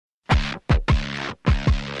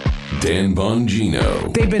Dan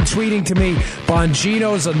Bongino. They've been tweeting to me,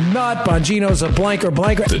 Bongino's a nut, Bongino's a blanker.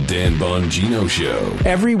 The Dan Bongino Show.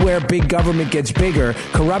 Everywhere big government gets bigger,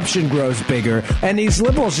 corruption grows bigger, and these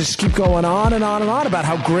liberals just keep going on and on and on about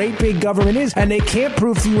how great big government is, and they can't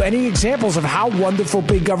prove to you any examples of how wonderful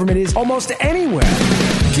big government is almost anywhere.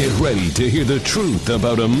 Get ready to hear the truth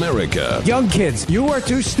about America. Young kids, you are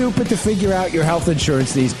too stupid to figure out your health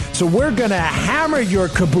insurance needs, so we're going to hammer your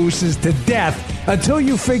cabooses to death until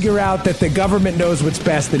you figure out that the government knows what's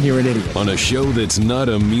best and you're an idiot. On a show that's not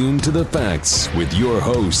immune to the facts with your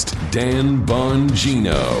host, Dan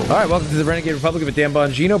Bongino. All right, welcome to the Renegade Republic with Dan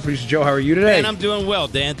Bongino. Producer Joe, how are you today? And I'm doing well,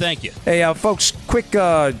 Dan. Thank you. Hey, folks, quick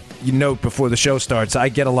note before the show starts. I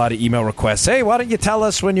get a lot of email requests. Hey, why don't you tell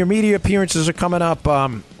us when your media appearances are coming up?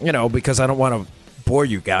 Because I don't want to bore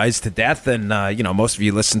you guys to death, and most of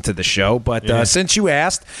you listen to the show. But since you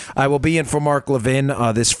asked, I will be in for Mark Levin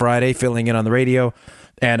this Friday, filling in on the radio.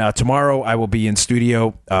 And tomorrow I will be in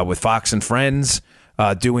studio with Fox and Friends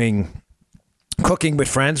doing Cooking with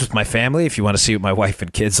Friends with my family, if you want to see what my wife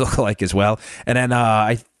and kids look like as well. And then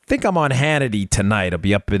I think I'm on Hannity tonight. I'll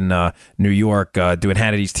be up in New York doing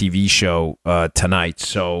Hannity's TV show tonight.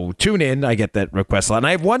 So tune in. I get that request a lot. And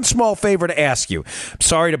I have one small favor to ask you. I'm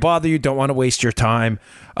sorry to bother you. Don't want to waste your time.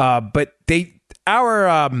 But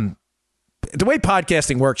the way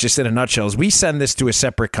podcasting works, just in a nutshell, is we send this to a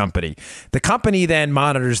separate company. The company then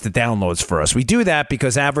monitors the downloads for us. We do that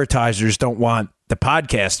because advertisers don't want the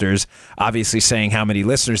podcasters obviously saying how many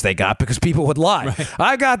listeners they got, because people would lie. Right.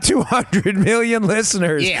 I got 200 million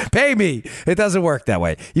listeners. Yeah. Pay me. It doesn't work that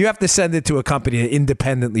way. You have to send it to a company that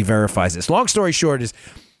independently verifies this. Long story short is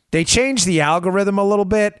they changed the algorithm a little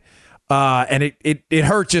bit. And it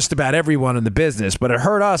hurt just about everyone in the business, but it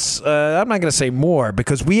hurt us. I'm not going to say more,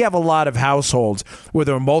 because we have a lot of households where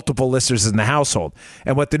there are multiple listeners in the household.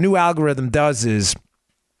 And what the new algorithm does is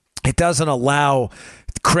it doesn't allow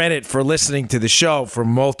credit for listening to the show for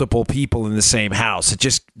multiple people in the same house. It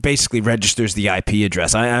just basically registers the IP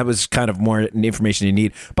address. I was kind of more information you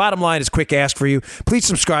need. Bottom line is, quick ask for you. Please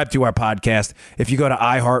subscribe to our podcast. If you go to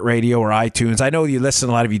iHeartRadio or iTunes, I know you listen,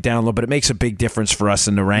 a lot of you download, but it makes a big difference for us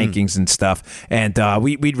in the rankings and stuff. And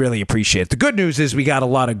we'd really appreciate it. The good news is we got a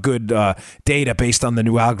lot of good data based on the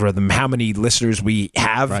new algorithm, how many listeners we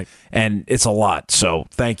have, right, and it's a lot. So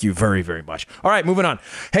thank you very, very much. All right, moving on.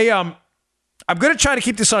 Hey, I'm going to try to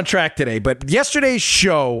keep this on track today, but yesterday's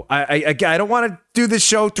show, I don't want to do this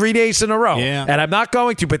show 3 days in a row, and I'm not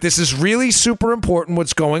going to, but this is really super important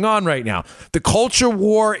what's going on right now. The culture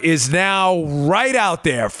war is now right out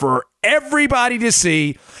there for everybody to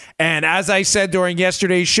see, and as I said during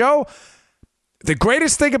yesterday's show, the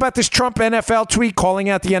greatest thing about this Trump NFL tweet calling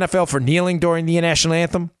out the NFL for kneeling during the national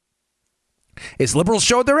anthem is liberals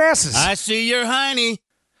showed their asses. I see your hiney.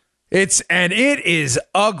 It is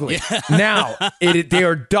ugly. Now, they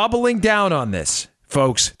are doubling down on this,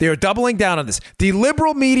 folks. They are doubling down on this. The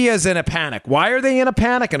liberal media is in a panic. Why are they in a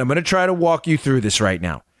panic? And I'm going to try to walk you through this right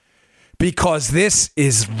now, because this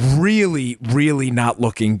is really, really not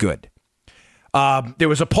looking good. There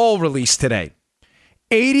was a poll released today.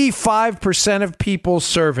 85% of people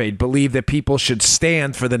surveyed believe that people should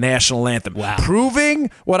stand for the national anthem. Wow.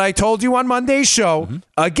 Proving what I told you on Monday's show,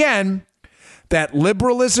 again, that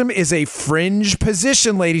liberalism is a fringe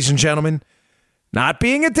position, ladies and gentlemen. Not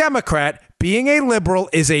being a Democrat, being a liberal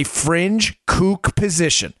is a fringe kook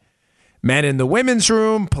position. Men in the women's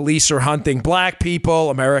room, police are hunting black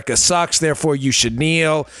people, America sucks, therefore you should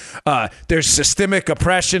kneel. There's systemic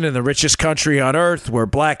oppression in the richest country on earth where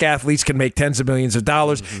black athletes can make tens of millions of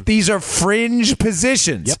dollars. These are fringe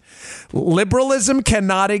positions. Yep. Liberalism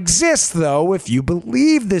cannot exist, though, if you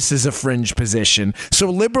believe this is a fringe position. So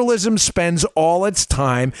liberalism spends all its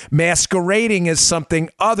time masquerading as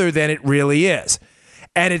something other than it really is.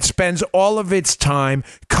 And it spends all of its time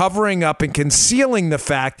covering up and concealing the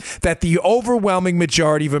fact that the overwhelming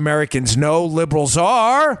majority of Americans know liberals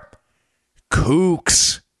are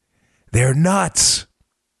kooks. They're nuts.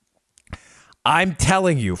 I'm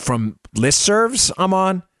telling you, from listservs I'm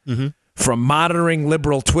on, from monitoring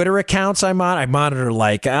liberal Twitter accounts I'm on, I monitor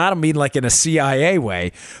I don't mean like in a CIA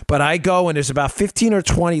way, but I go and there's about 15 or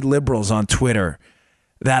 20 liberals on Twitter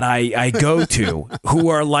that I go to who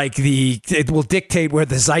are like it will dictate where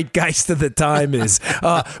the zeitgeist of the time is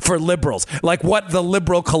for liberals, like what the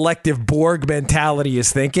liberal collective Borg mentality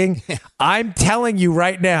is thinking. I'm telling you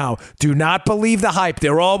right now, do not believe the hype.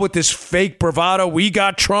 They're all with this fake bravado. We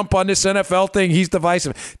got Trump on this NFL thing. He's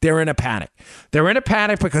divisive. They're in a panic. They're in a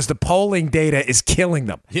panic because the polling data is killing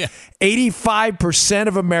them. 85%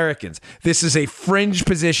 of Americans, this is a fringe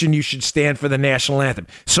position. You should stand for the national anthem.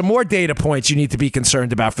 Some more data points you need to be concerned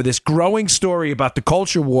concerned about for this growing story about the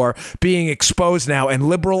culture war being exposed now and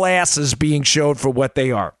liberal asses being showed for what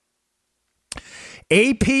they are.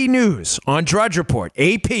 AP News on Drudge Report,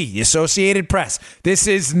 AP, the Associated Press. This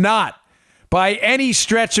is not, by any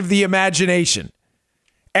stretch of the imagination,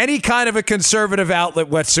 any kind of a conservative outlet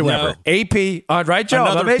whatsoever. No. AP, right, Joe?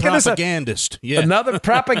 Another propagandist. Another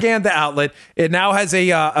propaganda outlet. It now has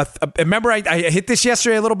remember, I hit this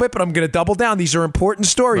yesterday a little bit, but I'm going to double down. These are important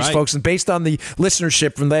stories, right, folks. And based on the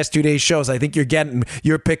listenership from the last 2 days' shows, I think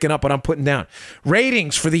you're picking up what I'm putting down.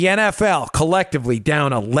 Ratings for the NFL collectively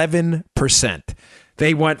down 11%.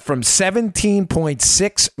 They went from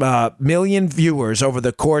 17.6 million viewers over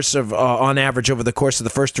the course of, on average, over the course of the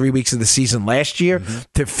first 3 weeks of the season last year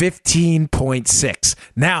to 15.6.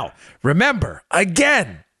 Now, remember,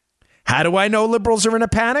 again, how do I know liberals are in a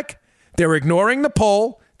panic? They're ignoring the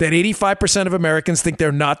poll that 85% of Americans think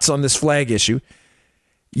they're nuts on this flag issue.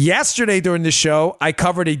 Yesterday during the show, I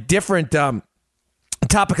covered a different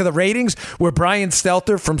topic of the ratings where Brian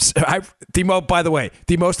Stelter from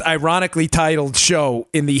the most ironically titled show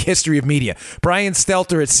in the history of media. Brian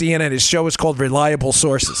Stelter at CNN, his show is called Reliable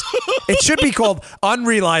Sources. It should be called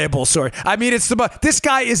Unreliable Source. I mean, this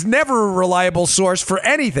guy is never a reliable source for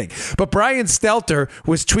anything. But Brian Stelter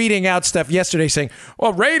was tweeting out stuff yesterday saying,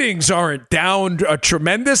 well, ratings aren't down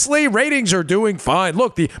tremendously. Ratings are doing fine.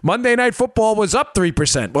 Look, the Monday Night Football was up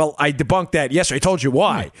 3%. Well, I debunked that yesterday. I told you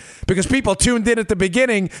why. Because people tuned in at the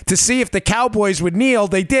beginning to see if the Cowboys would kneel.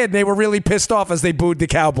 They did. And they were really pissed off as they booed the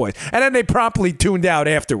Cowboys. And then they promptly tuned out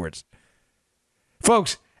afterwards.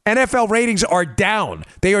 Folks, NFL ratings are down.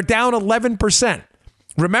 They are down 11%.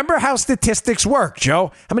 Remember how statistics work,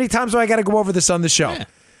 Joe? How many times do I got to go over this on the show? Yeah.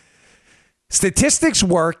 Statistics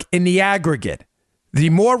work in the aggregate. The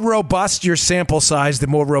more robust your sample size, the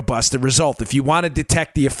more robust the result. If you want to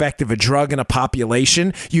detect the effect of a drug in a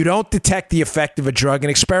population, you don't detect the effect of a drug and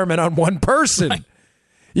experiment on one person. Right.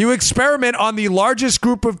 You experiment on the largest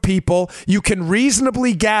group of people you can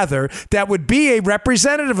reasonably gather that would be a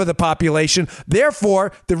representative of the population.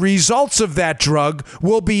 Therefore, the results of that drug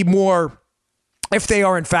will be more, if they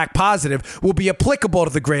are in fact positive, will be applicable to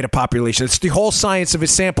the greater population. It's the whole science of a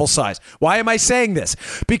sample size. Why am I saying this?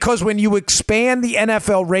 Because when you expand the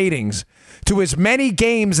NFL ratings to as many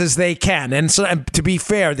games as they can, and to be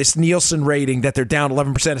fair, this Nielsen rating that they're down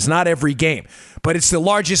 11% is not every game, but it's the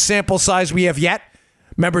largest sample size we have yet.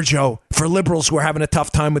 Remember, Joe, for liberals who are having a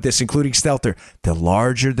tough time with this, including Stelter, the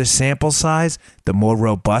larger the sample size, the more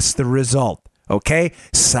robust the result. Okay?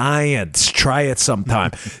 Science. Try it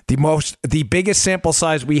sometime. The biggest sample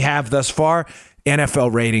size we have thus far,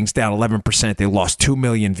 NFL ratings down 11%. They lost 2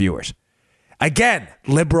 million viewers. Again,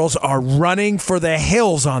 liberals are running for the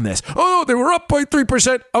hills on this. Oh, they were up by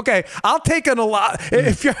 3%. Okay, I'll take a lot.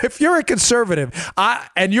 If you're a conservative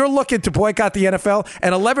and you're looking to boycott the NFL,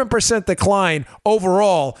 an 11% decline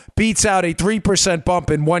overall beats out a 3%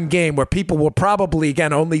 bump in one game where people were probably,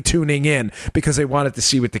 again, only tuning in because they wanted to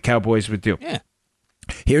see what the Cowboys would do. Yeah.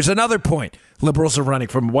 Here's another point liberals are running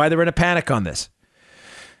from, why they're in a panic on this.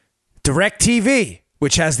 DirecTV,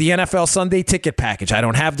 which has the NFL Sunday ticket package. I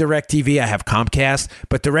don't have DirecTV. I have Comcast.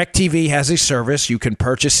 But DirecTV has a service. You can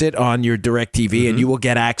purchase it on your DirecTV, and you will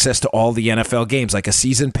get access to all the NFL games, like a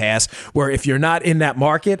season pass, where if you're not in that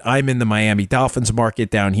market, I'm in the Miami Dolphins market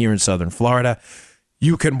down here in Southern Florida,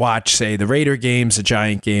 you can watch, say, the Raider games, the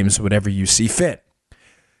Giant games, whatever you see fit.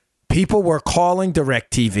 People were calling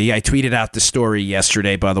DirecTV. I tweeted out the story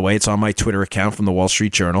yesterday, by the way. It's on my Twitter account from the Wall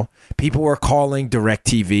Street Journal. People were calling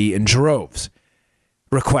DirecTV in droves,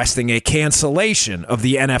 requesting a cancellation of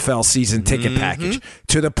the NFL season ticket package,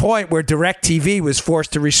 to the point where DirecTV was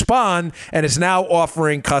forced to respond and is now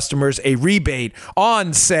offering customers a rebate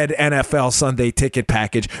on said NFL Sunday ticket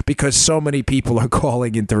package because so many people are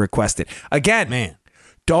calling in to request it. Again, man,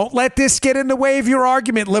 don't let this get in the way of your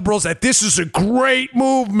argument, liberals, that this is a great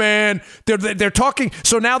move, man. They're talking.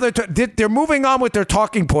 So now they're moving on with their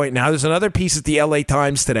talking point now. There's another piece at the LA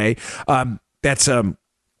Times today that's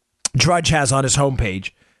Drudge has on his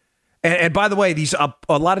homepage. And by the way,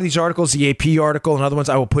 a lot of these articles, the AP article and other ones,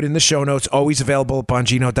 I will put in the show notes, always available at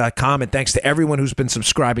Bongino.com. And thanks to everyone who's been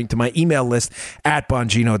subscribing to my email list at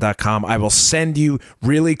Bongino.com. I will send you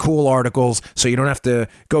really cool articles so you don't have to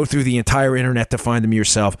go through the entire internet to find them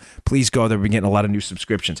yourself. Please go there. We're getting a lot of new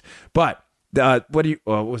subscriptions. But what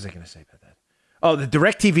was I going to say about that? Oh, the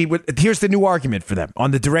DirecTV, here's the new argument for them. On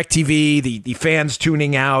the DirecTV, the fans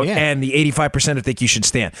tuning out, and the 85% who think you should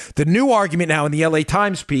stand. The new argument now in the LA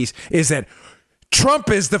Times piece is that Trump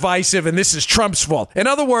is divisive and this is Trump's fault. In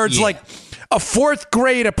other words, like a fourth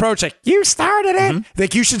grade approach, like, you started it.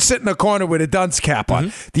 Like, you should sit in a corner with a dunce cap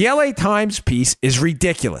on. The LA Times piece is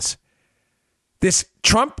ridiculous. This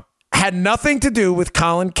Trump had nothing to do with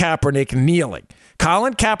Colin Kaepernick kneeling.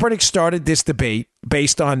 Colin Kaepernick started this debate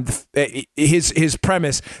based on his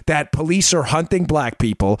premise that police are hunting black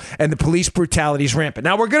people and the police brutality is rampant.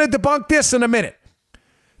 Now, we're going to debunk this in a minute.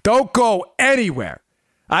 Don't go anywhere.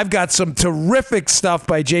 I've got some terrific stuff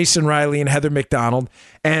by Jason Riley and Heather McDonald.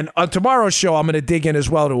 And on tomorrow's show, I'm going to dig in as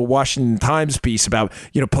well to a Washington Times piece about,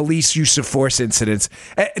 police use of force incidents.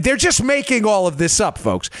 They're just making all of this up,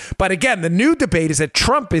 folks. But again, the new debate is that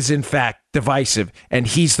Trump is in fact divisive and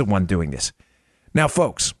he's the one doing this. Now,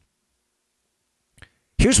 folks,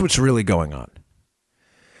 here's what's really going on.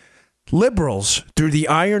 Liberals, through the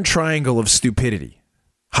iron triangle of stupidity,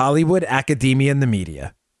 Hollywood, academia, and the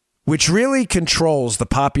media, which really controls the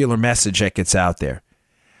popular message that gets out there,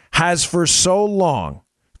 has for so long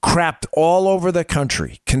crapped all over the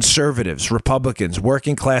country, conservatives, Republicans,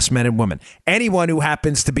 working class men and women, anyone who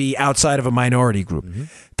happens to be outside of a minority group. Mm-hmm.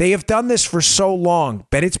 They have done this for so long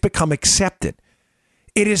that it's become accepted.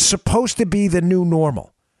 It is supposed to be the new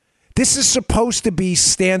normal. This is supposed to be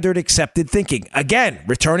standard accepted thinking. Again,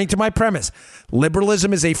 returning to my premise,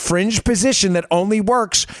 liberalism is a fringe position that only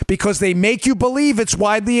works because they make you believe it's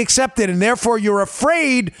widely accepted and therefore you're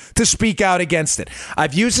afraid to speak out against it.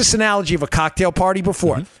 I've used this analogy of a cocktail party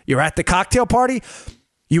before. Mm-hmm. You're at the cocktail party.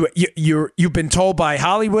 You've been told by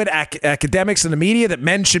Hollywood academics and the media that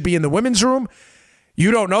men should be in the women's room.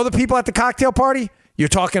 You don't know the people at the cocktail party. You're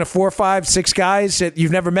talking to 4, 5, 6 guys that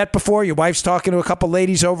you've never met before. Your wife's talking to a couple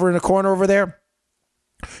ladies over in the corner over there.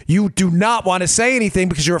 You do not want to say anything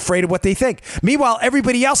because you're afraid of what they think. Meanwhile,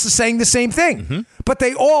 everybody else is saying the same thing. Mm-hmm. But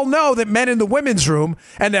they all know that men in the women's room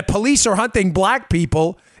and that police are hunting black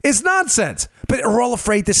people is nonsense. But they're all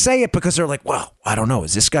afraid to say it because they're like, well, I don't know.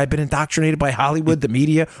 Has this guy been indoctrinated by Hollywood, the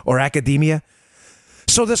media, or academia?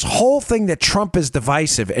 So this whole thing that Trump is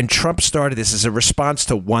divisive, and Trump started this as a response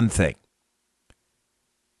to one thing.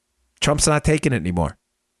 Trump's not taking it anymore.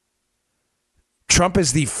 Trump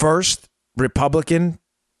is the first Republican,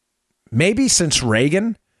 maybe since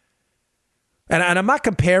Reagan. And I'm not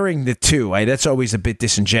comparing the two. That's always a bit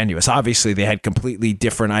disingenuous. Obviously, they had completely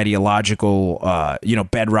different ideological,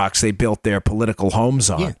 bedrocks they built their political homes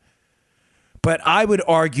on. Yeah. But I would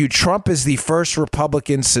argue Trump is the first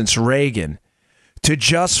Republican since Reagan to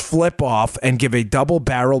just flip off and give a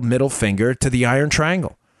double-barreled middle finger to the Iron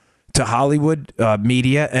Triangle, to Hollywood,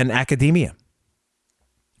 media, and academia.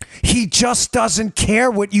 He just doesn't care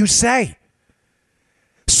what you say.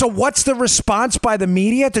 So what's the response by the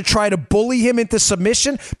media to try to bully him into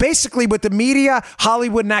submission? Basically, what the media,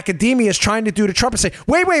 Hollywood, and academia is trying to do to Trump is say,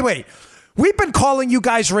 wait. We've been calling you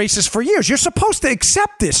guys racist for years. You're supposed to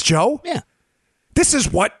accept this, Joe. Yeah. This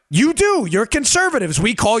is what you do. You're conservatives.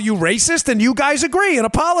 We call you racist, and you guys agree and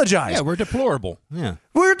apologize. Yeah, we're deplorable. Yeah,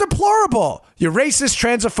 we're deplorable. You're racist,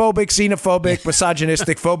 transphobic, xenophobic,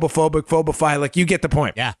 misogynistic, phobophilic. You get the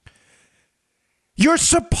point. Yeah. You're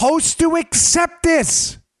supposed to accept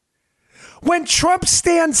this. When Trump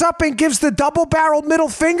stands up and gives the double-barreled middle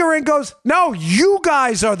finger and goes, no, you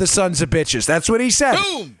guys are the sons of bitches. That's what he said.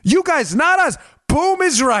 Boom. You guys, not us. Boom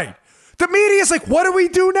is right. The media is like, what do we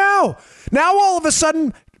do now? Now all of a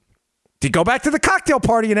sudden, to go back to the cocktail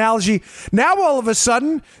party analogy, now all of a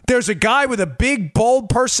sudden, there's a guy with a big, bold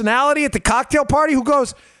personality at the cocktail party who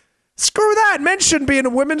goes, screw that, men shouldn't be in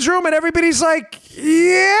a women's room. And everybody's like,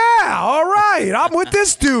 yeah, all right, I'm with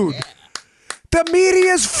this dude. The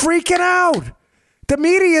media's freaking out. The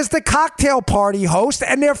media is the cocktail party host,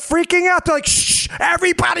 and they're freaking out. They're like, shh,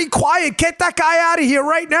 everybody quiet. Get that guy out of here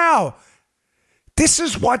right now. This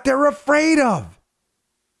is what they're afraid of.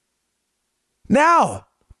 Now,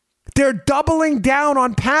 they're doubling down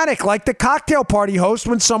on panic like the cocktail party host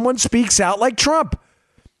when someone speaks out like Trump.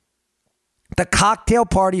 The cocktail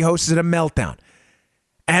party host is in a meltdown.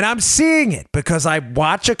 And I'm seeing it because I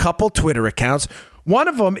watch a couple Twitter accounts. One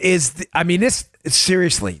of them is,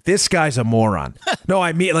 seriously, this guy's a moron.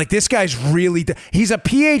 No, this guy's really, he's a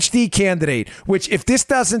PhD candidate, which if this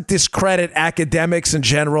doesn't discredit academics in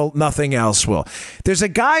general, nothing else will. There's a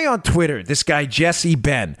guy on Twitter, this guy, Jesse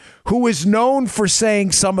Ben, who is known for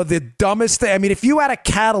saying some of the dumbest things. If you had a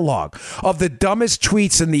catalog of the dumbest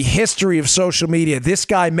tweets in the history of social media, this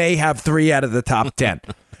guy may have 3 out of the top 10.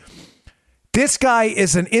 This guy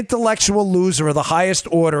is an intellectual loser of the highest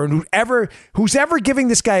order, and who's ever giving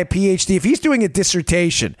this guy a PhD, if he's doing a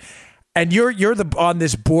dissertation, and you're on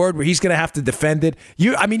this board where he's going to have to defend it,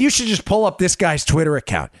 you should just pull up this guy's Twitter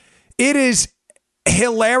account. It is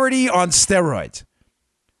hilarity on steroids.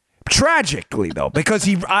 Tragically, though,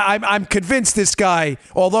 because I'm convinced this guy,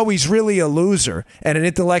 although he's really a loser and an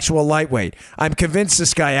intellectual lightweight, I'm convinced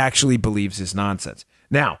this guy actually believes his nonsense.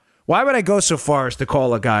 Now, why would I go so far as to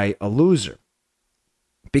call a guy a loser?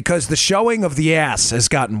 because the showing of the ass has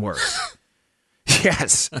gotten worse.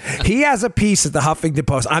 Yes. He has a piece at the Huffington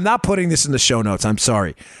Post. I'm not putting this in the show notes. I'm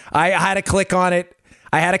sorry. I had to click on it.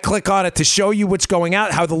 To show you what's going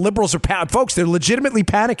on, how the liberals are folks, they're legitimately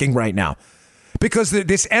panicking right now because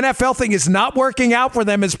this NFL thing is not working out for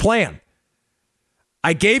them as planned.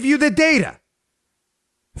 I gave you the data.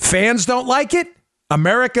 Fans don't like it.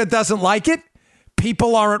 America doesn't like it.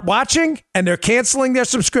 People aren't watching, and they're canceling their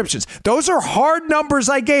subscriptions. Those are hard numbers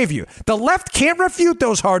I gave you. The left can't refute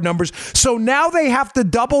those hard numbers, so now they have to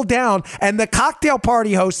double down, and the cocktail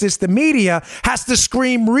party hostess, the media, has to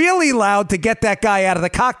scream really loud to get that guy out of the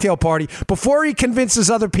cocktail party before he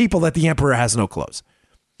convinces other people that the emperor has no clothes.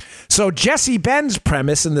 So Jesse Ben's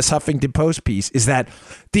premise in this Huffington Post piece is that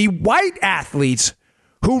the white athletes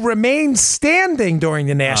who remain standing during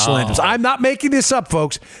the national anthems. I'm not making this up,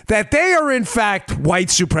 folks, that they are, in fact, white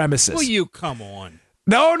supremacists. Will you come on?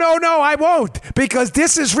 No, I won't, because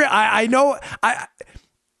this is real. I know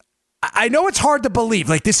it's hard to believe,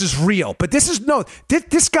 like this is real, but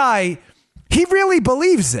this guy, he really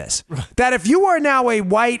believes this, that if you are now a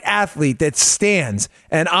white athlete that stands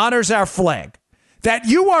and honors our flag, that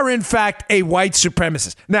you are, in fact, a white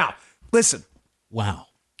supremacist. Now, listen. Wow.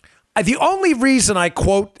 The only reason I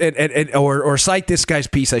quote or cite this guy's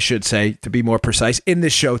piece, I should say, to be more precise, in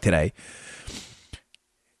this show today,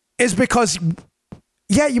 is because,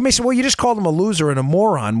 yeah, you may say, well, you just called him a loser and a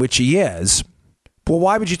moron, which he is. Well,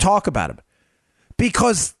 why would you talk about him?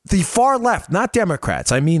 Because the far left, not Democrats,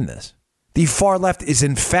 I mean this, the far left is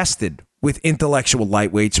infested with intellectual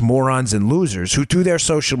lightweights, morons, and losers who, through their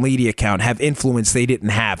social media account, have influence they didn't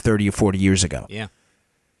have 30 or 40 years ago. Yeah.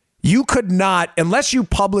 You could not, unless you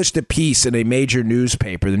published a piece in a major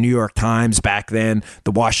newspaper, the New York Times back then,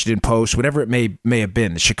 the Washington Post, whatever it may have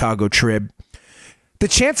been, the Chicago Trib, the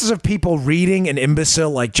chances of people reading an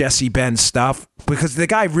imbecile like Jesse Ben's stuff, because the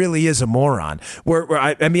guy really is a moron,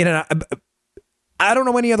 I don't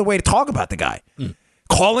know any other way to talk about the guy.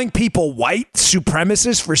 Calling people white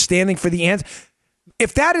supremacists for standing for the ends.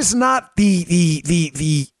 If that is not an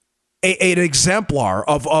exemplar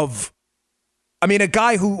of a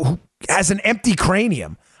guy who has an empty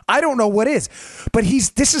cranium. I don't know what is. But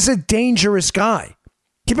this is a dangerous guy.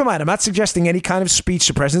 Keep in mind, I'm not suggesting any kind of speech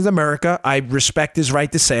to President of America. I respect his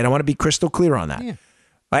right to say it. I want to be crystal clear on that. Yeah.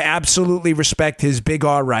 I absolutely respect his big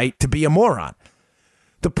R right to be a moron.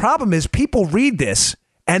 The problem is people read this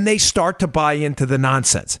and they start to buy into the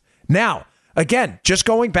nonsense. Now, again, just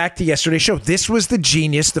going back to yesterday's show, this was the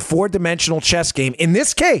genius, the four-dimensional chess game. In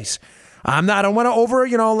this case, I don't want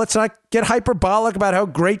to let's not get hyperbolic about how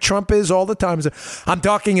great Trump is all the time. I'm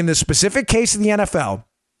talking in the specific case of the NFL.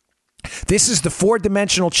 This is the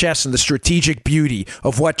four-dimensional chess and the strategic beauty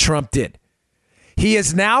of what Trump did. He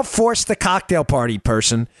has now forced the cocktail party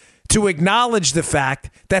person to acknowledge the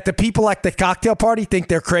fact that the people at the cocktail party think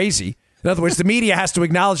they're crazy. In other words, the media has to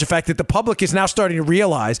acknowledge the fact that the public is now starting to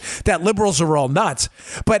realize that liberals are all nuts.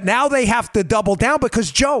 But now they have to double down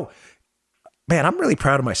because, Joe, man, I'm really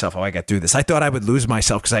proud of myself how I got through this. I thought I would lose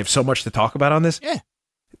myself because I have so much to talk about on this. Yeah.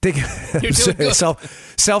 You're doing good.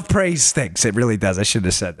 Self-praise stinks. It really does. I shouldn't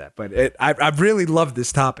have said that. But I really love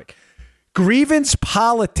this topic. Grievance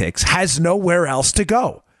politics has nowhere else to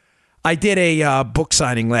go. I did a book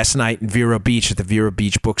signing last night in Vero Beach at the Vero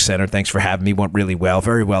Beach Book Center. Thanks for having me. Went really well.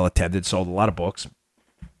 Very well attended. Sold a lot of books.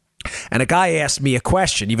 And a guy asked me a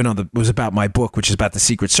question, even though it was about my book, which is about the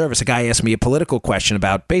Secret Service. A guy asked me a political question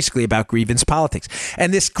about grievance politics.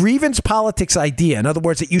 And this grievance politics idea, in other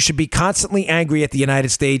words, that you should be constantly angry at the United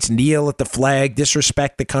States, kneel at the flag,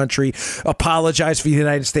 disrespect the country, apologize for the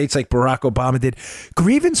United States like Barack Obama did.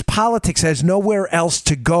 Grievance politics has nowhere else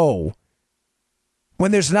to go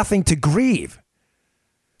when there's nothing to grieve.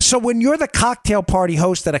 So when you're the cocktail party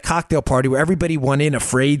host at a cocktail party where everybody went in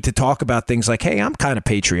afraid to talk about things like, hey, I'm kind of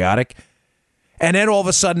patriotic. And then all of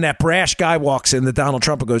a sudden that brash guy walks in, the Donald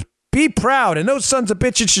Trump, and goes, be proud. And those sons of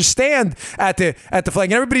bitches should stand at the flag.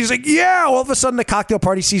 And everybody's like, yeah. All of a sudden the cocktail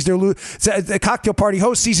party the cocktail party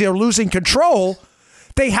host sees they're losing control.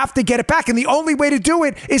 They have to get it back. And the only way to do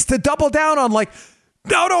it is to double down on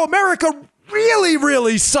no, America really,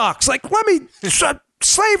 really sucks. Let me...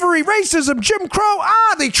 Slavery, racism, Jim Crow,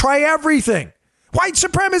 they try everything. White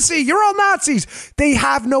supremacy, you're all Nazis. They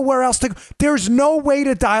have nowhere else to go. There's no way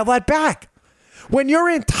to dial that back. When your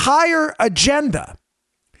entire agenda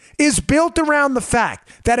is built around the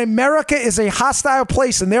fact that America is a hostile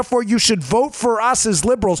place and therefore you should vote for us as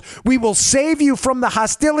liberals, we will save you from the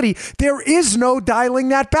hostility, there is no dialing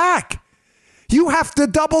that back. You have to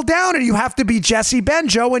double down and you have to be Jesse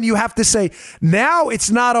Benjo and you have to say, now it's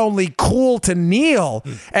not only cool to kneel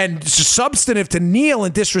and substantive to kneel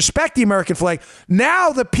and disrespect the American flag.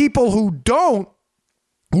 Now the people who don't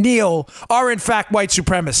kneel are in fact white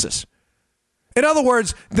supremacists. In other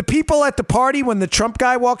words, the people at the party when the Trump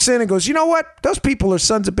guy walks in and goes, you know what? Those people are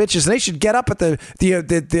sons of bitches, and they should get up at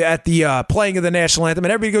the playing of the national anthem,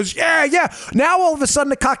 and everybody goes, yeah. Now all of a sudden,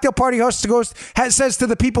 the cocktail party host says to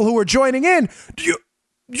the people who are joining in,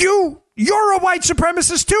 you're a white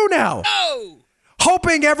supremacist too now. Oh,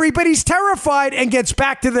 hoping everybody's terrified and gets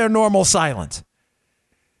back to their normal silence.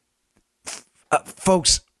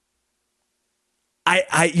 Folks,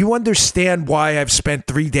 you understand why I've spent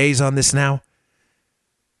 3 days on this now?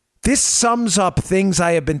 This sums up things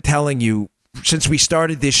I have been telling you since we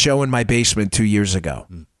started this show in my basement 2 years ago.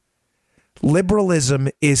 Liberalism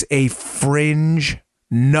is a fringe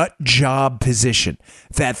nut job position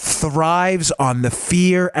that thrives on the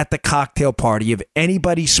fear at the cocktail party of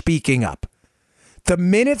anybody speaking up. The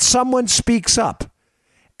minute someone speaks up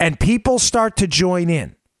and people start to join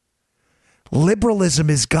in,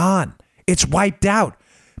 liberalism is gone. It's wiped out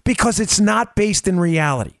because it's not based in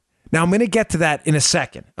reality. Now, I'm going to get to that in a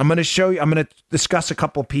second. I'm going to show you, I'm going to discuss a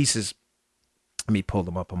couple pieces. Let me pull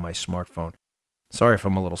them up on my smartphone. Sorry if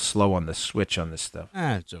I'm a little slow on the switch on this stuff.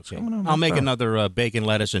 It's okay. I'll make another bacon,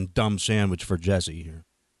 lettuce, and dumb sandwich for Jesse here.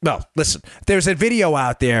 Well, listen, there's a video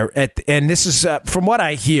out there, and this is, from what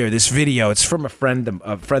I hear, this video, it's from a friend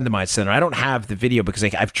of mine sent it. I don't have the video because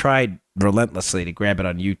I've tried relentlessly to grab it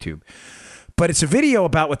on YouTube. But it's a video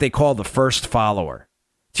about what they call the first follower.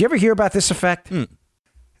 Do you ever hear about this effect?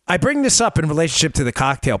 I bring this up in relationship to the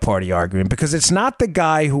cocktail party argument because it's not the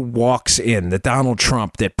guy who walks in, the Donald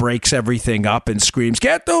Trump, that breaks everything up and screams,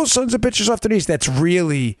 get those sons of bitches off their knees. That's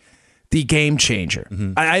really the game changer.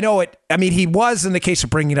 I know it. I mean, he was in the case of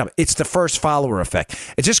bringing it up. It's the first follower effect.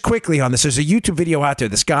 And just quickly on this, there's a YouTube video out there,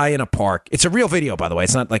 this guy in a park. It's a real video, by the way.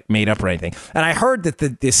 It's not like made up or anything. And I heard that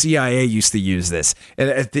the CIA used to use this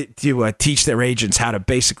to teach their agents how to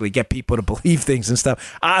basically get people to believe things and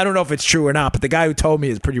stuff. I don't know if it's true or not, but the guy who told me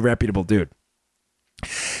is a pretty reputable dude.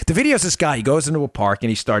 The video is this guy, he goes into a park and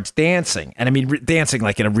he starts dancing. And I mean, dancing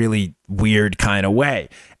like in a really weird kind of way.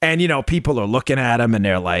 And, you know, people are looking at him and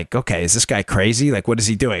they're like, okay, is this guy crazy? Like, what is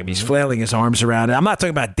he doing? I mean, he's flailing his arms around. And I'm not talking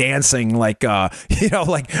about dancing like,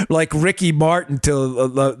 like Ricky Martin to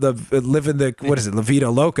live in the, what is it, La Vida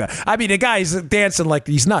Loca. I mean, the guy's dancing like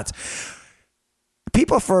he's nuts.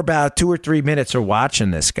 People for about 2 or 3 minutes are watching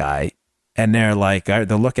this guy and they're like, they're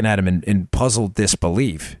looking at him in puzzled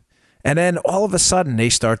disbelief. And then all of a sudden they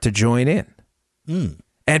start to join in.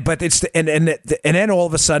 And then all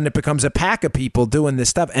of a sudden it becomes a pack of people doing this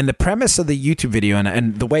stuff. And the premise of the YouTube video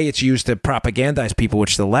and the way it's used to propagandize people,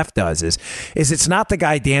 which the left does, is it's not the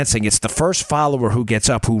guy dancing. It's the first follower who gets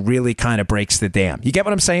up who really kind of breaks the dam. You get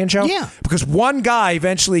what I'm saying, Joe? Yeah. Because one guy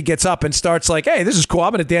eventually gets up and starts like, hey, this is cool.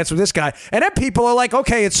 I'm going to dance with this guy. And then people are like,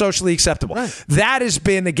 okay, it's socially acceptable. Right. That has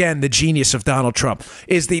been, again, the genius of Donald Trump,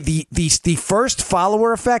 is the first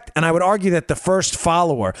follower effect. And I would argue that the first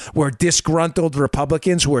follower were disgruntled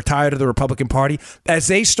Republicans who were tired of the Republican Party. As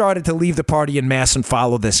they started to leave the party en masse and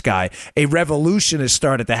follow this guy, a revolution has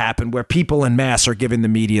started to happen where people en masse are giving the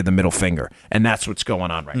media the middle finger. And that's what's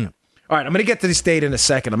going on right now. All right, I'm going to get to this date in a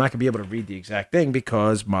second. I'm not going to be able to read the exact thing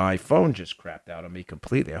because my phone just crapped out on me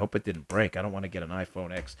completely. I hope it didn't break. I don't want to get an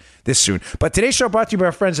iPhone X this soon. But today's show brought to you by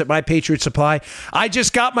our friends at My Patriot Supply. I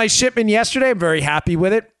just got my shipment yesterday. I'm very happy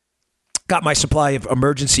with it. Got my supply of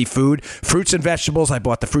emergency food, fruits and vegetables. I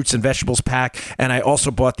bought the fruits and vegetables pack, and I also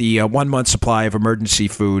bought the 1 month supply of emergency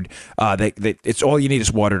food. It's all you need is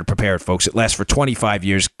water to prepare it, folks. It lasts for 25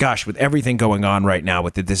 years. Gosh, with everything going on right now,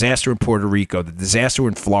 with the disaster in Puerto Rico, the disaster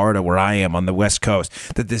in Florida, where I am on the West Coast,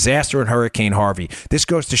 the disaster in Hurricane Harvey, this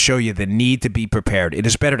goes to show you the need to be prepared. It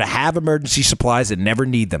is better to have emergency supplies and never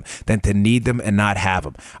need them than to need them and not have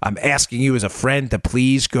them. I'm asking you as a friend to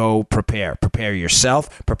please go prepare. Prepare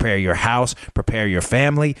yourself, prepare your house, prepare your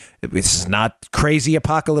family. This is not crazy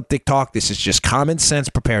apocalyptic talk. This is just common sense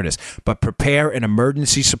preparedness. But prepare an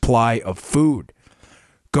emergency supply of food.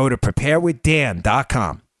 Go to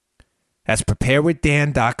preparewithdan.com. That's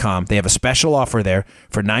preparewithdan.com. They have a special offer there.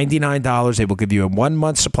 For $99, they will give you a 1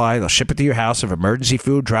 month supply. They'll ship it to your house of emergency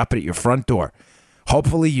food, drop it at your front door.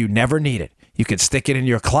 Hopefully you never need it. You can stick it in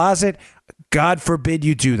your closet. God forbid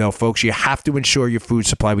you do, though, folks. You have to ensure your food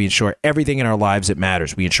supply. We ensure everything in our lives that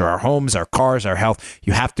matters. We ensure our homes, our cars, our health.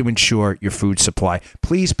 You have to ensure your food supply.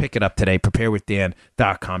 Please pick it up today.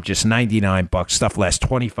 Preparewithdan.com. Just $99. Stuff lasts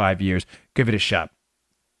 25 years. Give it a shot.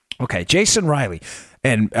 Okay, Jason Riley.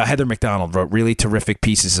 and Heather McDonald wrote really terrific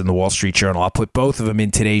pieces in the Wall Street Journal. I'll put both of them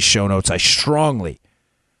in today's show notes. I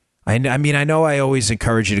mean, I know I always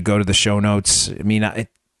encourage you to go to the show notes. I mean,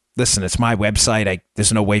 listen, it's my website.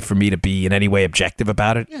 There's no way for me to be in any way objective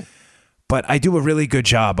about it. Yeah. But I do a really good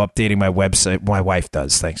job updating my website. My wife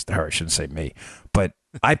does, thanks to her. I shouldn't say me. But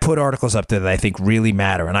I put articles up there that I think really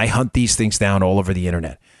matter, and I hunt these things down all over the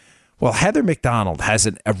internet. Well, Heather McDonald has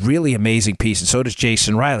a really amazing piece, and so does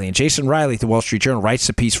Jason Riley. And Jason Riley at the Wall Street Journal writes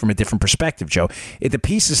the piece from a different perspective, Joe. The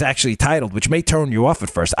piece is actually titled, which may turn you off at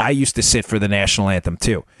first, I used to sit for the national anthem,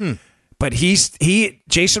 too. But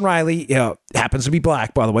Jason Riley happens to be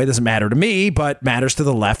black, by the way. Doesn't matter to me, but matters to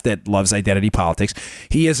the left that loves identity politics.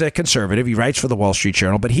 He is a conservative. He writes for the Wall Street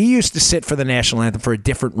Journal, but he used to sit for the national anthem for a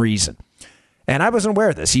different reason. And I wasn't aware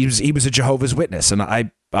of this. He was a Jehovah's Witness, and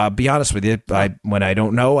I'll be honest with you. When I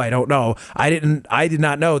don't know, I don't know. I did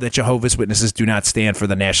not know that Jehovah's Witnesses do not stand for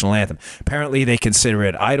the national anthem. Apparently, they consider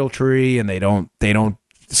it idolatry, and they don't.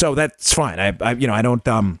 So that's fine. I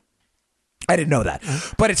didn't know that,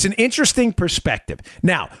 but it's an interesting perspective.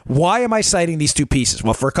 Now, why am I citing these two pieces?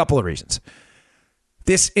 Well, for a couple of reasons.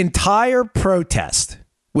 This entire protest,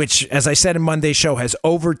 which, as I said in Monday's show, has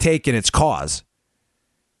overtaken its cause,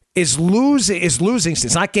 is losing.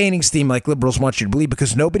 It's not gaining steam like liberals want you to believe,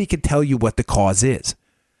 because nobody can tell you what the cause is.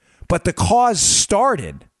 But the cause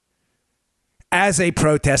started as a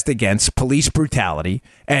protest against police brutality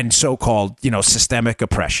and so-called, systemic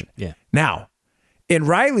oppression. Yeah. Now, in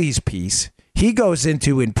Riley's piece, he goes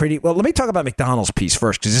into let me talk about McDonald's piece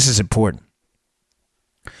first, because this is important.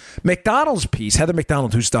 McDonald's piece, Heather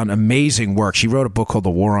McDonald, who's done amazing work. She wrote a book called The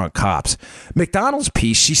War on Cops. McDonald's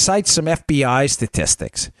piece, she cites some FBI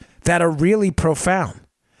statistics that are really profound.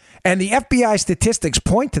 And the FBI statistics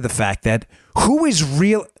point to the fact that who is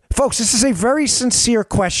real... Folks, this is a very sincere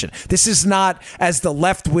question. This is not, as the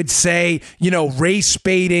left would say, race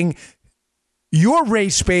baiting. You're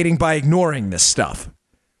race baiting by ignoring this stuff.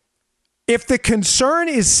 If the concern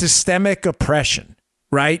is systemic oppression,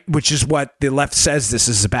 right, which is what the left says this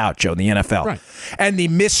is about, Joe, in the NFL, right, and the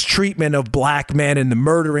mistreatment of black men and the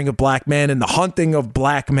murdering of black men and the hunting of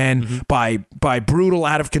black men by brutal,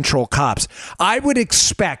 out-of-control cops, I would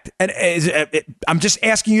expect, and I'm just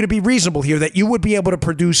asking you to be reasonable here, that you would be able to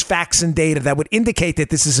produce facts and data that would indicate that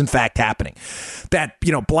this is in fact happening. That,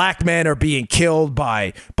 black men are being killed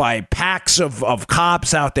by packs of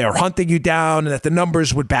cops out there hunting you down, and that the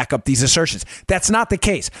numbers would back up these assertions. That's not the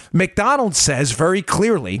case. McDonald says very clearly,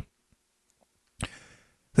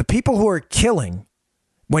 the people who are killing,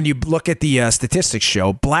 when you look at the statistics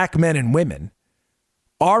show, black men and women,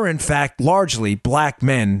 are in fact largely black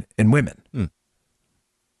men and women.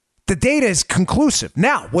 The data is conclusive.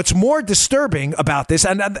 Now, what's more disturbing about this,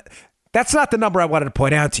 and that's not the number I wanted to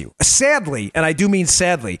point out to you. Sadly, and I do mean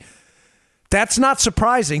sadly, that's not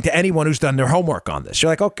surprising to anyone who's done their homework on this.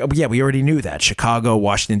 You're like, okay, yeah, we already knew that. Chicago,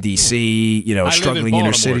 Washington, D.C., struggling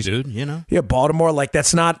inner cities. Dude, Yeah, Baltimore,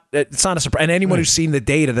 it's not a surprise. And anyone who's seen the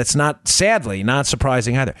data, that's sadly, not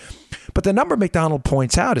surprising either. But the number McDonald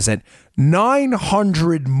points out is that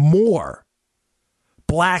 900 more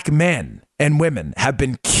black men and women have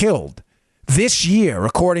been killed this year,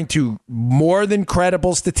 according to more than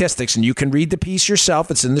credible statistics, and you can read the piece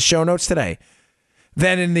yourself. It's in the show notes today,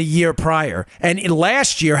 than in the year prior. And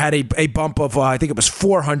last year had a bump of, I think it was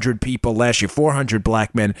 400 people last year, 400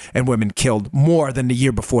 black men and women killed more than the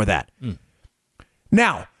year before that.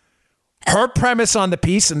 Now, her premise on the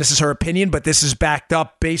piece, and this is her opinion, but this is backed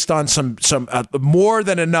up based on some more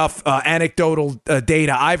than enough anecdotal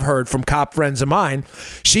data I've heard from cop friends of mine.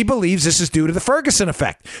 She believes this is due to the Ferguson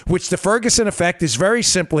effect, which the Ferguson effect is very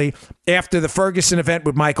simply after the Ferguson event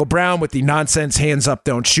with Michael Brown, with the nonsense hands up,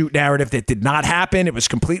 don't shoot narrative that did not happen. It was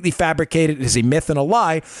completely fabricated. It is a myth and a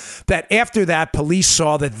lie. That after that, police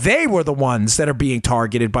saw that they were the ones that are being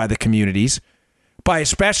targeted by the communities, by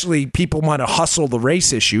especially people want to hustle the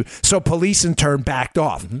race issue. So police in turn backed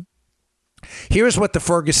off. Here's what the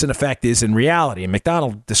Ferguson effect is in reality. And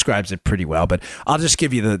McDonald describes it pretty well, but I'll just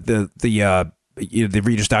give you the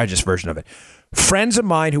Reader's Digest version of it. Friends of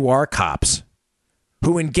mine who are cops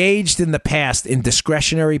who engaged in the past in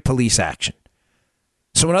discretionary police action.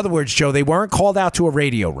 So in other words, Joe, they weren't called out to a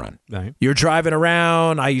radio run. Right. You're driving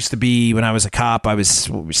around. I used to be, when I was a cop, I was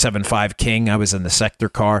 7.5 King. I was in the sector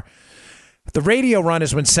car. The radio run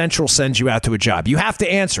is when Central sends you out to a job. You have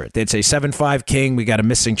to answer it. They'd say 7.5 King, we got a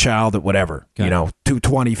missing child at whatever,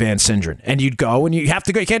 220 Van Sinderen. And you'd go and you have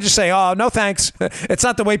to go. You can't just say, oh, no, thanks. It's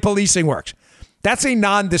not the way policing works. That's a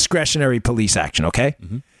non-discretionary police action, okay?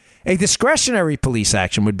 A discretionary police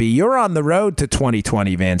action would be you're on the road to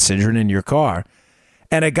 2020 Van Sinderen in your car,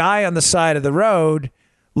 and a guy on the side of the road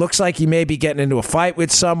Looks like you may be getting into a fight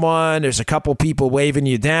with someone. There's a couple people waving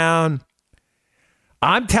you down.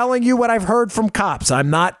 I'm telling you what I've heard from cops. I'm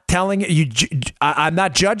not telling you. I'm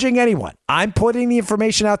not judging anyone. I'm putting the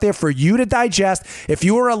information out there for you to digest. If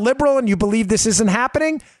you are a liberal and you believe this isn't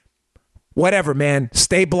happening, whatever, man.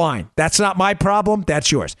 Stay blind. That's not my problem.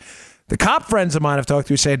 That's yours. The cop friends of mine I've talked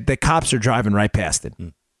to said the cops are driving right past it.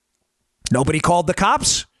 Nobody called the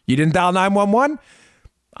cops. You didn't dial 911.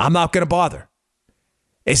 I'm not going to bother.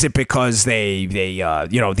 Is it because they're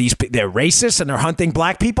racist and they're hunting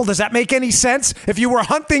black people? Does that make any sense? If you were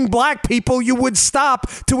hunting black people, you would stop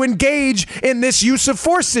to engage in this use of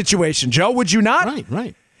force situation, Joe, would you not?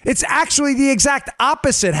 Right. It's actually the exact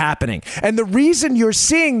opposite happening. And the reason you're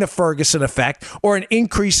seeing the Ferguson effect or an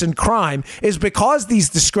increase in crime is because these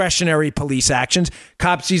discretionary police actions,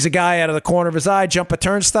 cop sees a guy out of the corner of his eye, jump a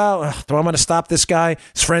turnstile. I'm going to stop this guy.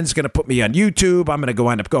 His friend's going to put me on YouTube. I'm going to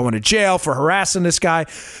end up going to jail for harassing this guy.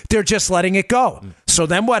 They're just letting it go. So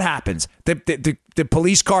then what happens? The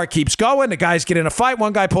police car keeps going. The guys get in a fight.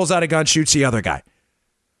 One guy pulls out a gun, shoots the other guy.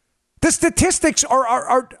 The statistics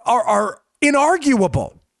are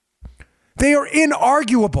inarguable. They are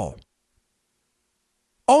inarguable.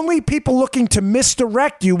 Only people looking to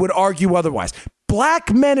misdirect you would argue otherwise.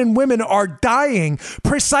 Black men and women are dying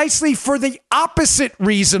precisely for the opposite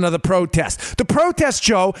reason of the protest. The protest,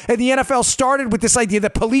 Joe, and the NFL started with this idea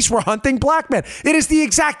that police were hunting black men. It is the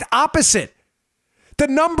exact opposite. The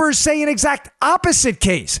numbers say an exact opposite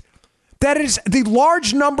case. That is, the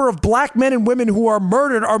large number of black men and women who are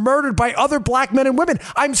murdered by other black men and women.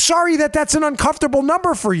 I'm sorry that that's an uncomfortable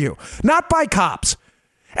number for you, not by cops.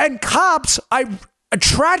 And cops,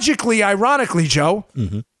 tragically, ironically, Joe,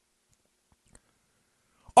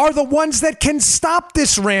 are the ones that can stop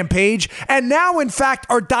this rampage and now, in fact,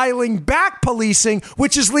 are dialing back policing,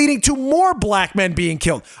 which is leading to more black men being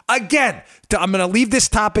killed. Again, I'm going to leave this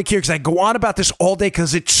topic here because I go on about this all day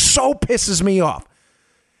because it so pisses me off.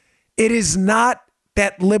 It is not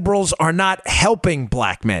that liberals are not helping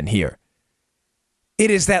black men here. It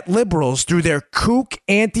is that liberals, through their kook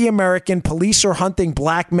anti-American police are hunting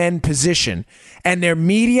black men position and their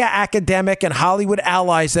media, academic, and Hollywood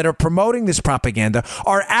allies that are promoting this propaganda,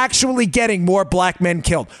 are actually getting more black men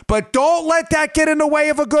killed. But don't let that get in the way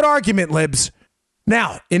of a good argument, libs.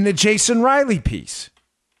 Now, in the Jason Riley piece,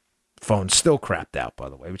 phone's still crapped out, by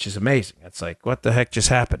the way, which is amazing. It's like, what the heck just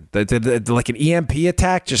happened? Like an EMP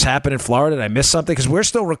attack just happened in Florida. Did I miss something? Because we're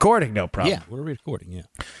still recording, no problem. Yeah, we're recording, yeah.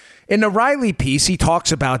 In the Riley piece, he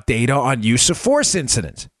talks about data on use of force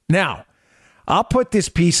incidents. Now, I'll put this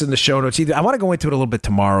piece in the show notes. I want to go into it a little bit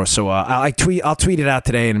tomorrow, so I'll tweet it out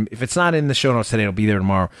today, and if it's not in the show notes today, it'll be there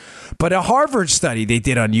tomorrow. But a Harvard study they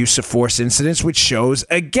did on use of force incidents, which shows,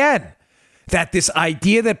 again, that this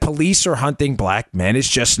idea that police are hunting black men is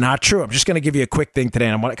just not true. I'm just going to give you a quick thing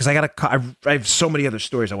today, because I have so many other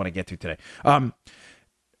stories I want to get to today.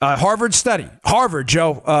 Harvard study. Harvard,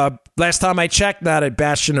 Joe, last time I checked, not a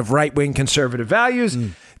bastion of right-wing conservative values,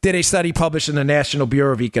 did a study published in the National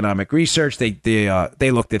Bureau of Economic Research.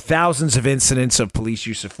 They looked at thousands of incidents of police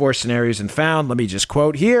use of force scenarios and found, let me just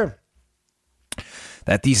quote here,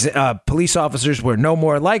 that these police officers were no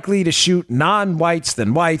more likely to shoot non-whites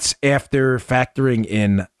than whites after factoring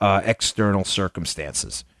in external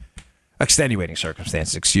circumstances. Extenuating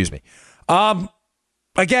circumstances, excuse me.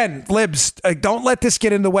 Again, libs, don't let this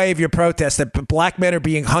get in the way of your protest that black men are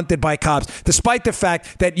being hunted by cops, despite the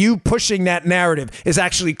fact that you pushing that narrative is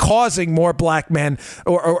actually causing more black men,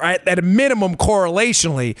 or at a minimum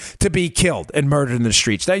correlationally, to be killed and murdered in the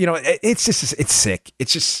streets. Now, it's sick.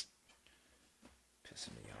 It's just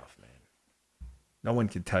pissing me off, man. No one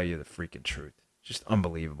can tell you the freaking truth. Just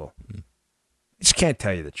unbelievable. I just can't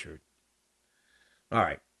tell you the truth. All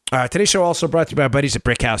right. Today's show also brought to you by our buddies at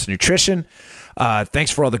Brickhouse Nutrition.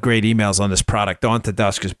 Thanks for all the great emails on this product. Dawn to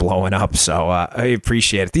Dusk is blowing up, so I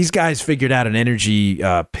appreciate it. These guys figured out an energy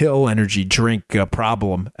energy drink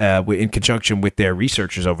problem in conjunction with their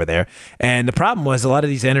researchers over there. And the problem was a lot of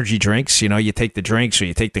these energy drinks, you take the drinks or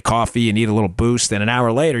you take the coffee, you need a little boost, and an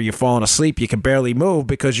hour later you're falling asleep, you can barely move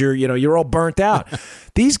because you're all burnt out.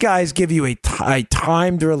 These guys give you a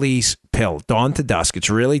timed release pill, Dawn to Dusk. It's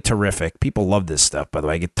really terrific. People love this stuff, by the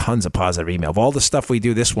way. I get tons of positive email. Of all the stuff we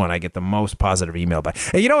do, this one I get the most positive email by.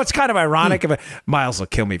 And it's kind of ironic. Miles will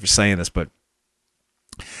kill me for saying this, but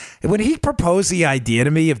when he proposed the idea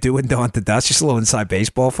to me of doing Dawn to Dusk, just a little inside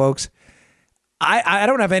baseball, folks, I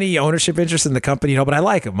don't have any ownership interest in the company, but I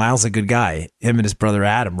like him. Miles is a good guy. Him and his brother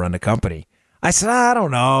Adam run the company. I said, I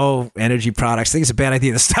don't know, energy products. I think it's a bad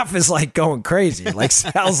idea. The stuff is like going crazy. Like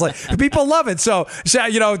sounds like people love it. So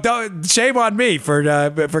shame on me for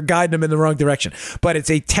guiding them in the wrong direction. But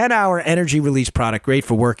it's a 10-hour energy release product, great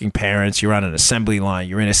for working parents. You're on an assembly line.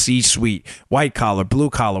 You're in a C-suite, white collar,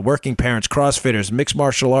 blue collar, working parents, CrossFitters, mixed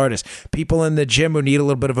martial artists, people in the gym who need a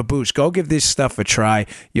little bit of a boost. Go give this stuff a try.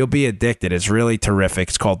 You'll be addicted. It's really terrific.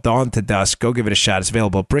 It's called Dawn to Dusk. Go give it a shot. It's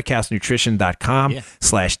available at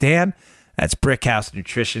brickhousenutrition.com/Dan. That's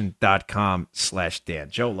brickhousenutrition.com/Dan.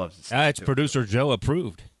 Joe loves this. It's producer Joe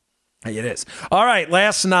approved. It is. All right.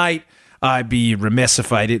 Last night, I'd be remiss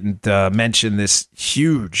if I didn't mention this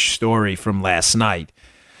huge story from last night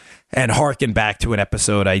and harken back to an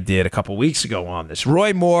episode I did a couple weeks ago on this.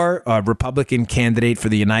 Roy Moore, a Republican candidate for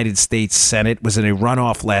the United States Senate, was in a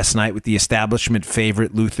runoff last night with the establishment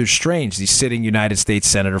favorite Luther Strange, the sitting United States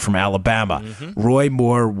Senator from Alabama. Mm-hmm. Roy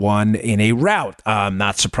Moore won in a rout.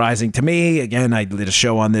 Not surprising to me. Again, I did a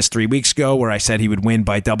show on this 3 weeks ago where I said he would win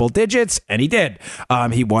by double digits, and he did.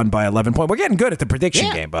 He won by 11 points. We're getting good at the prediction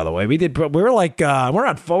game, by the way. We're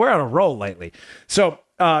on a roll lately. So,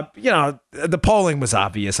 the polling was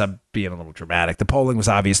obvious. I'm being a little dramatic. The polling was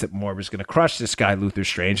obvious that Moore was going to crush this guy, Luther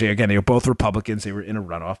Strange. Again, they were both Republicans. They were in a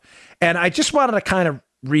runoff. And I just wanted to kind of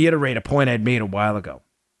reiterate a point I'd made a while ago.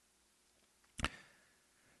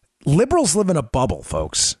 Liberals live in a bubble,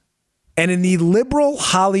 folks. And in the liberal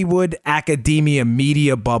Hollywood academia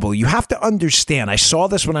media bubble, you have to understand, I saw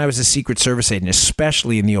this when I was a Secret Service agent,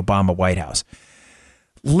 especially in the Obama White House.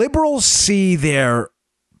 Liberals see their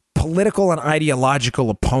political and ideological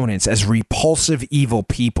opponents as repulsive, evil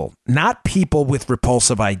people, not people with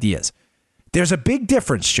repulsive ideas. There's a big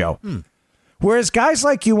difference, Joe. Whereas guys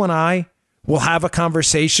like you and I will have a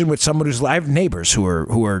conversation with someone I have neighbors who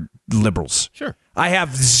are liberals. Sure. I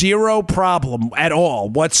have zero problem at all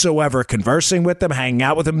whatsoever conversing with them, hanging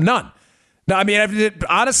out with them. None. No, I mean,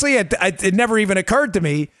 honestly, it never even occurred to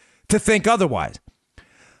me to think otherwise.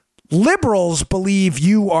 Liberals believe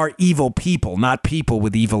you are evil people, not people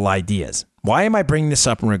with evil ideas. Why am I bringing this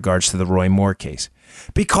up in regards to the Roy Moore case?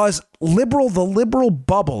 Because the liberal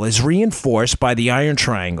bubble is reinforced by the Iron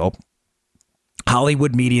Triangle,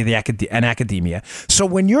 Hollywood media, and academia. So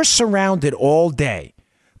when you're surrounded all day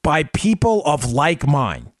by people of like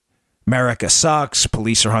mind, America sucks,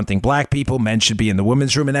 police are hunting black people, men should be in the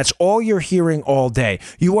women's room, and that's all you're hearing all day.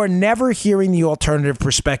 You are never hearing the alternative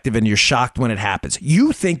perspective, and you're shocked when it happens.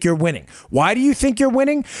 You think you're winning. Why do you think you're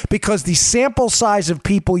winning? Because the sample size of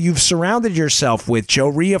people you've surrounded yourself with, Joe,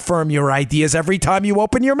 reaffirm your ideas every time you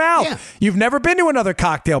open your mouth. Yeah. You've never been to another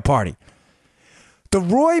cocktail party. The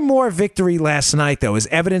Roy Moore victory last night, though, is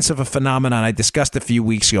evidence of a phenomenon I discussed a few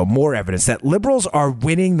weeks ago, more evidence that liberals are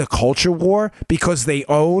winning the culture war because they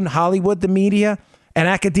own Hollywood, the media, and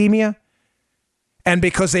academia, and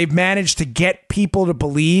because they've managed to get people to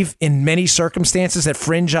believe in many circumstances that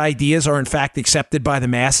fringe ideas are in fact accepted by the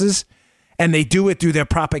masses, and they do it through their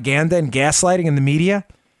propaganda and gaslighting in the media.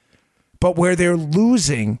 But where they're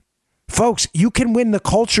losing, folks, you can win the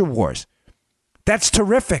culture wars. That's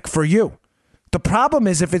terrific for you. The problem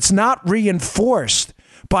is if it's not reinforced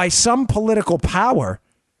by some political power,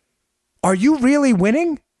 are you really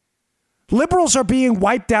winning? Liberals are being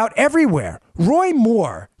wiped out everywhere. Roy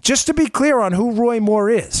Moore, just to be clear on who Roy Moore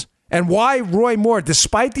is and why Roy Moore,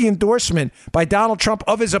 despite the endorsement by Donald Trump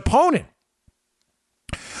of his opponent,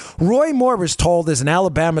 Roy Moore was told as an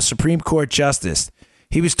Alabama Supreme Court justice,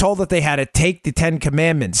 he was told that they had to take the 10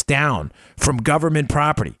 Commandments down from government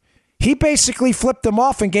property. He basically flipped them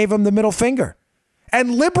off and gave them the middle finger.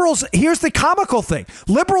 And liberals, here's the comical thing.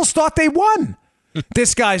 Liberals thought they won.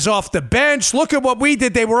 This guy's off the bench. Look at what we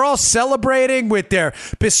did. They were all celebrating with their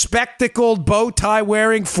bespectacled, bow tie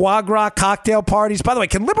wearing foie gras cocktail parties. By the way,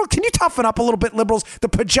 can you toughen up a little bit, liberals? The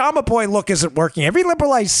pajama boy look isn't working. Every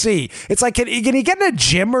liberal I see, it's like, can he get in a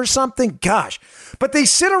gym or something? Gosh. But they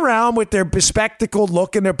sit around with their bespectacled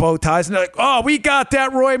look and their bow ties, and they're like, oh, we got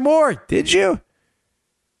that Roy Moore. Did you?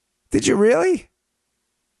 Did you really?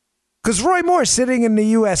 Because Roy Moore is sitting in the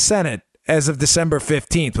U.S. Senate as of December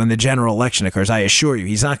 15th when the general election occurs. I assure you,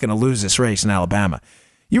 he's not going to lose this race in Alabama.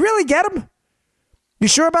 You really get him? You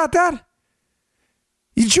sure about that?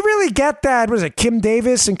 Did you really get that? Was it Kim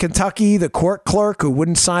Davis in Kentucky, the court clerk who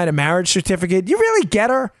wouldn't sign a marriage certificate? You really get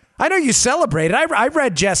her? I know you celebrate it. I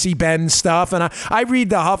read Jesse Ben's stuff, and I read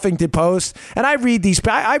the Huffington Post, and I read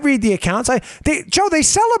the accounts. Joe, they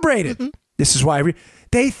celebrated. Mm-hmm. This is why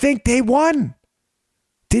they think they won.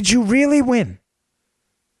 Did you really win?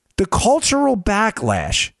 The cultural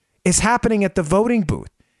backlash is happening at the voting booth.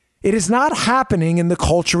 It is not happening in the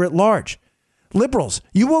culture at large. Liberals,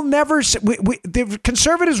 you will never, the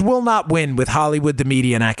conservatives will not win with Hollywood, the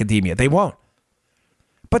media, and academia. They won't.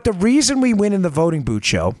 But the reason we win in the voting booth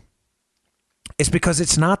show is because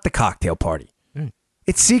it's not the cocktail party.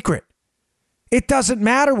 It's secret. It doesn't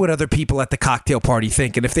matter what other people at the cocktail party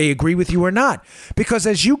think and if they agree with you or not. Because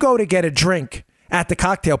as you go to get a drink at the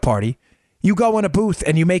cocktail party, you go in a booth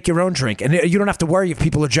and you make your own drink. And you don't have to worry if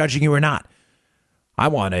people are judging you or not. I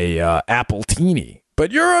want a Appletini.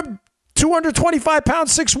 But you're a 225-pound,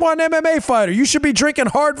 6'1" MMA fighter. You should be drinking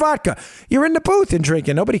hard vodka. You're in the booth and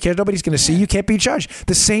drinking. Nobody cares. Nobody's going to see. You can't be judged.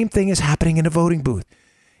 The same thing is happening in a voting booth.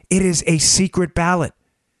 It is a secret ballot.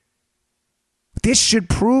 This should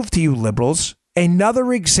prove to you liberals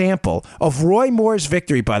another example of Roy Moore's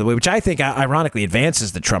victory, by the way, which I think ironically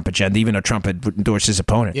advances the Trump agenda, even though Trump had endorsed his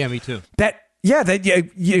opponent. Yeah, me too.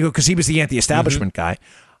 Because he was the anti-establishment guy.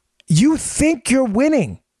 You think you're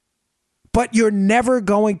winning, but you're never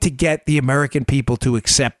going to get the American people to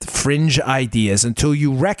accept fringe ideas until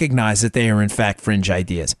you recognize that they are in fact fringe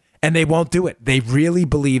ideas. And they won't do it. They really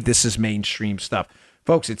believe this is mainstream stuff.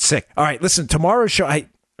 Folks, it's sick. All right, listen, tomorrow's show,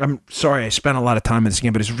 I'm sorry I spent a lot of time on this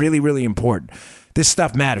again, but it's really, really important. This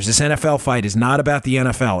stuff matters. This NFL fight is not about the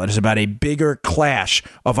NFL. It is about a bigger clash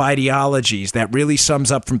of ideologies that really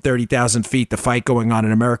sums up from 30,000 feet the fight going on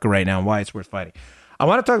in America right now and why it's worth fighting. I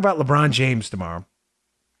want to talk about LeBron James tomorrow,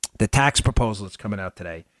 the tax proposal that's coming out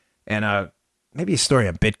today, and maybe a story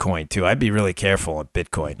on Bitcoin too. I'd be really careful on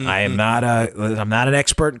Bitcoin. Mm-hmm. I'm not an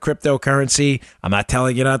expert in cryptocurrency. I'm not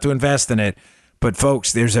telling you not to invest in it, but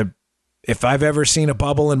folks, if I've ever seen a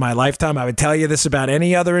bubble in my lifetime, I would tell you this about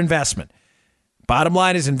any other investment. Bottom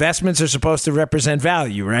line is investments are supposed to represent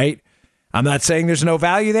value, right? I'm not saying there's no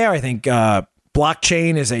value there. I think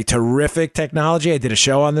blockchain is a terrific technology. I did a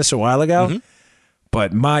show on this a while ago. Mm-hmm.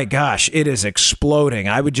 But my gosh, it is exploding.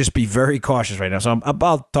 I would just be very cautious right now. So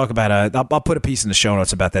I'll talk about I'll put a piece in the show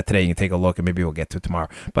notes about that today. You can take a look, and maybe we'll get to it tomorrow.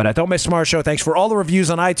 But don't miss tomorrow's show. Thanks for all the reviews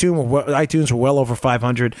on iTunes. iTunes, we're well over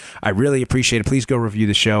 500. I really appreciate it. Please go review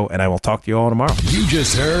the show, and I will talk to you all tomorrow. You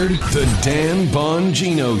just heard the Dan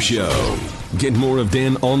Bongino Show. Get more of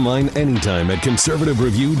Dan online anytime at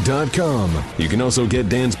conservativereview.com. You can also get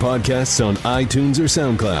Dan's podcasts on iTunes or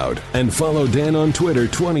SoundCloud. And follow Dan on Twitter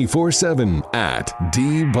 24/7 at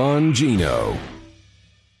DBongino.